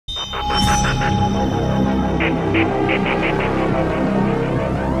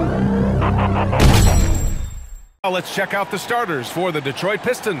Now let's check out the starters for the Detroit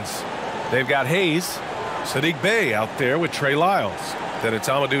Pistons. They've got Hayes, Sadiq Bey out there with Trey Lyles. Then it's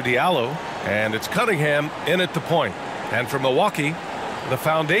Amadou Diallo, and it's Cunningham in at the point. And for Milwaukee, the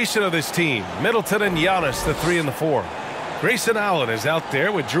foundation of this team, Middleton and Giannis, the 3 and the 4. Grayson Allen is out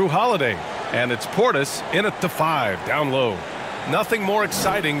there with Drew Holiday, and it's Portis in at the 5, down low. Nothing more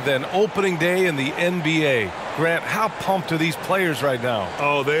exciting than opening day in the NBA. Grant, how pumped are these players right now?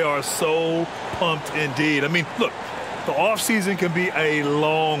 Oh, they are so pumped indeed. I mean, look, the offseason can be a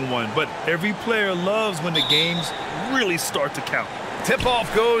long one, but every player loves when the games really start to count.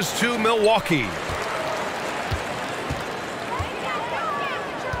 Tip-off goes to Milwaukee.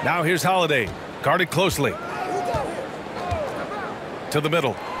 Now here's Holiday, guarded closely. To the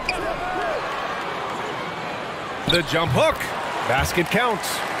middle. The jump hook. Basket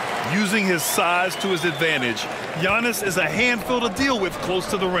counts. Using his size to his advantage, Giannis is a handful to deal with close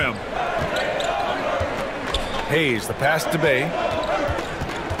to the rim. Hayes, the pass to Bey.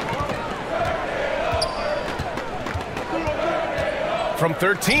 From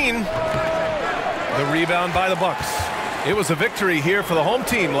 13, the rebound by the Bucks. It was a victory here for the home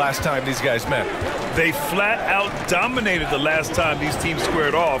team last time these guys met. They flat out dominated the last time these teams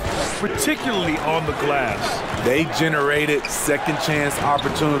squared off, particularly on the glass. They generated second chance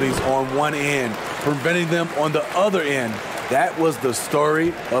opportunities on one end, preventing them on the other end. That was the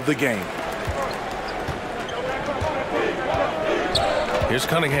story of the game. Here's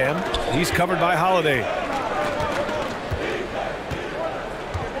Cunningham. He's covered by Holiday.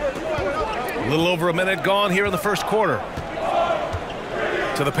 A little over a minute gone here in the first quarter.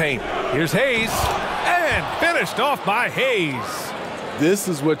 To the paint. Here's Hayes. And finished off by Hayes. This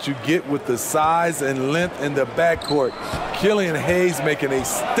is what you get with the size and length in the backcourt. Killian Hayes making a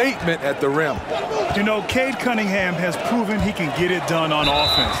statement at the rim. You know, Cade Cunningham has proven he can get it done on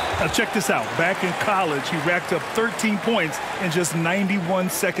offense. Now check this out. Back in college, he racked up 13 points in just 91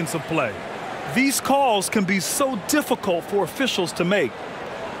 seconds of play. These calls can be so difficult for officials to make.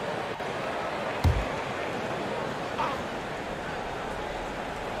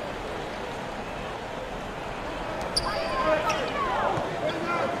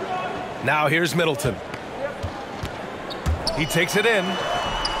 Now here's Middleton. He takes it in.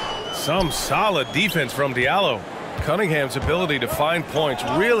 Some solid defense from Diallo. Cunningham's ability to find points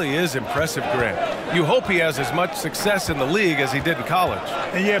really is impressive, Grant. You hope he has as much success in the league as he did in college.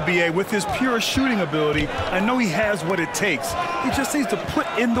 And yeah, B.A., with his pure shooting ability, I know he has what it takes. He just needs to put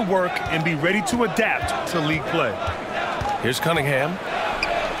in the work and be ready to adapt to league play. Here's Cunningham.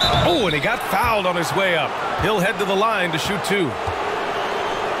 Oh, and he got fouled on his way up. He'll head to the line to shoot 2.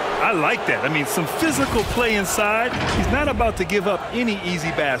 I like that. I mean, some physical play inside. He's not about to give up any easy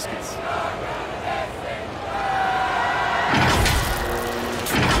baskets.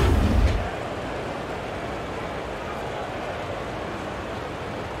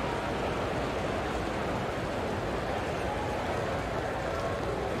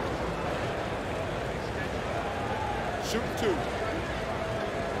 Shoot 2.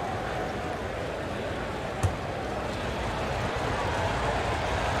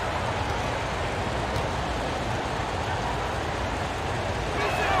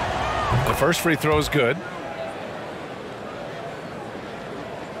 The first free throw is good.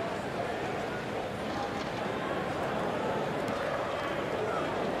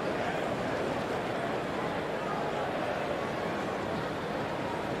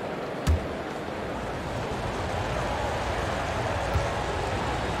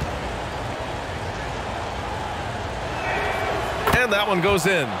 And that one goes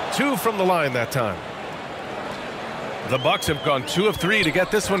in. 2 from the line that time. The Bucks have gone 2 of 3 to get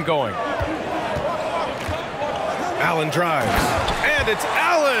this one going. Allen drives, and it's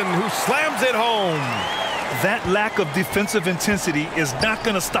Allen who slams it home. That lack of defensive intensity is not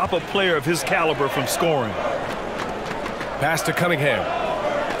going to stop a player of his caliber from scoring. Pass to Cunningham.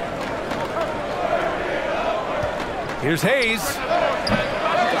 Here's Hayes.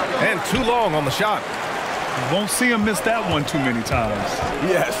 And too long on the shot. You won't see him miss that one too many times.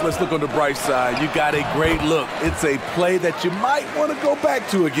 Yes, let's look on the bright side. You got a great look. It's a play that you might want to go back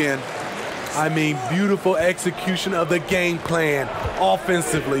to again. I mean, beautiful execution of the game plan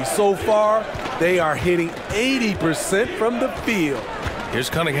offensively. So far, they are hitting 80% from the field. Here's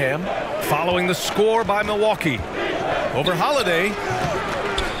Cunningham following the score by Milwaukee. Over Holiday.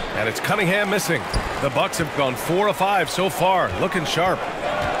 And it's Cunningham missing. The Bucks have gone 4 of 5 so far, looking sharp.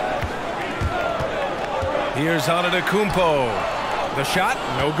 Here's Antetokounmpo. The shot,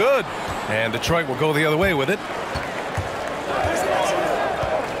 no good. And Detroit will go the other way with it.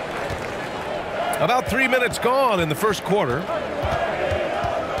 About 3 minutes gone in the first quarter.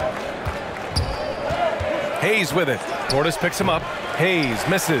 Hayes with it. Portis picks him up. Hayes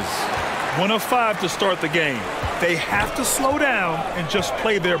misses. 1 of 5 to start the game. They have to slow down and just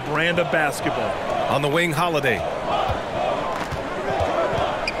play their brand of basketball. On the wing, Holiday.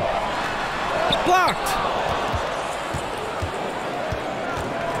 Blocked.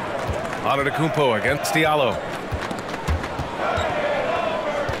 Antetokounmpo against Diallo.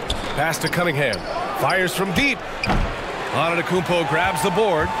 Pass to Cunningham. Fires from deep. Antetokounmpo grabs the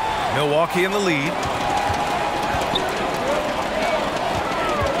board. Milwaukee in the lead.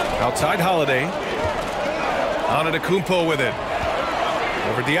 Outside Holiday. Antetokounmpo with it.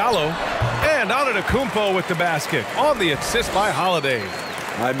 Over Diallo. And Antetokounmpo with the basket on the assist by Holiday.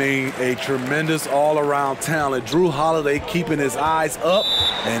 I mean, a tremendous all-around talent. Drew Holiday keeping his eyes up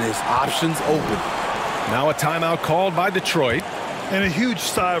and his options open. Now a timeout called by Detroit. And a huge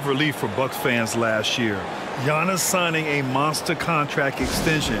sigh of relief for Bucks fans last year. Giannis signing a monster contract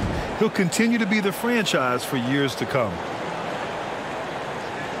extension. He'll continue to be the franchise for years to come.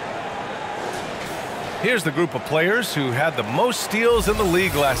 Here's the group of players who had the most steals in the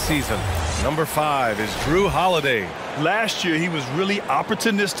league last season. Number 5 is Drew Holiday. Last year, he was really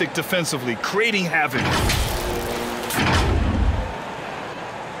opportunistic defensively, creating havoc.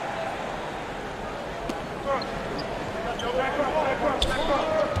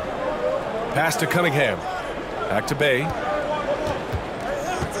 Pass to Cunningham. Back to Bay.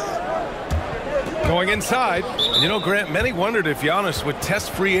 Going inside. You know, Grant, many wondered if Giannis would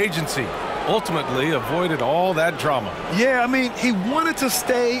test free agency. Ultimately avoided all that drama. Yeah, I mean, he wanted to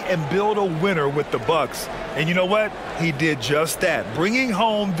stay and build a winner with the Bucks. And you know what? He did just that, bringing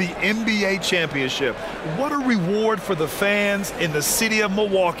home the NBA championship. What a reward for the fans in the city of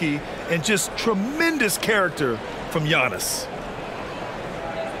Milwaukee, and just tremendous character from Giannis.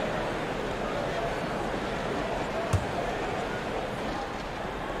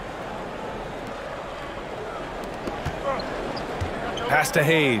 Pass to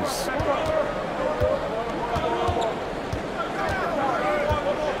Hayes.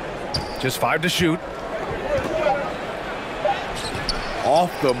 Just 5 to shoot.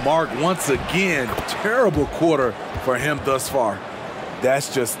 Off the mark once again. Terrible quarter for him thus far.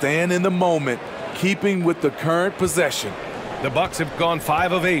 That's just staying in the moment, keeping with the current possession. The Bucks have gone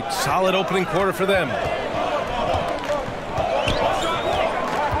 5 of 8. Solid opening quarter for them.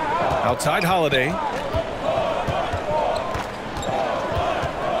 Outside Holiday.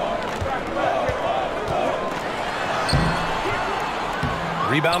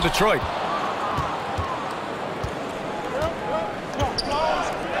 Rebound Detroit.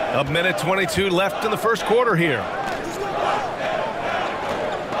 A minute 22 left in the first quarter here.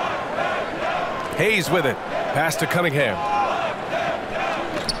 Hayes with it. Pass to Cunningham.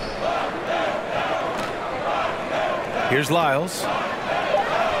 Here's Lyles.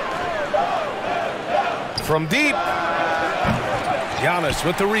 From deep. Giannis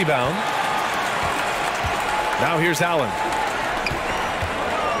with the rebound. Now here's Allen.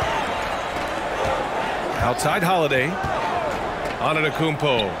 Outside Holiday.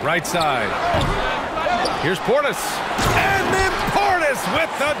 Antetokounmpo, right side. Here's Portis. And then Portis with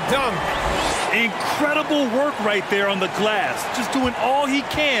the dunk. Incredible work right there on the glass. Just doing all he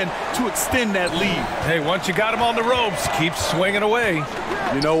can to extend that lead. Hey, once you got him on the ropes, keep swinging away.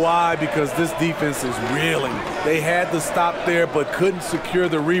 You know why? Because this defense is reeling. They had to stop there but couldn't secure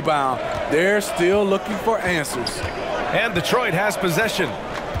the rebound. They're still looking for answers. And Detroit has possession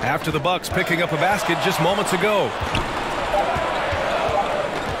after the Bucks picking up a basket just moments ago.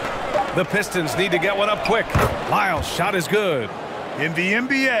 The Pistons need to get one up quick. Lyles' shot is good. In the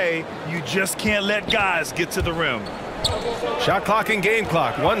NBA, you just can't let guys get to the rim. Shot clock and game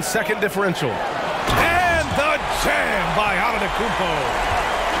clock, 1 second differential. And the jam by Antetokounmpo.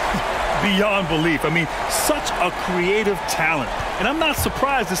 Beyond belief. I mean, such a creative talent. And I'm not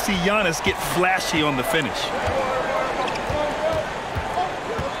surprised to see Giannis get flashy on the finish.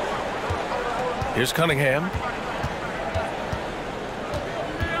 Here's Cunningham.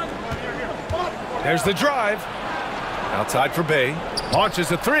 There's the drive. Outside for Bay.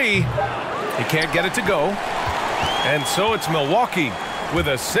 Launches a 3. He can't get it to go. And so it's Milwaukee with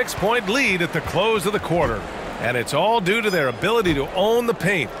a 6-point lead at the close of the quarter. And it's all due to their ability to own the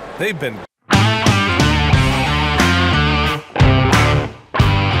paint. They've been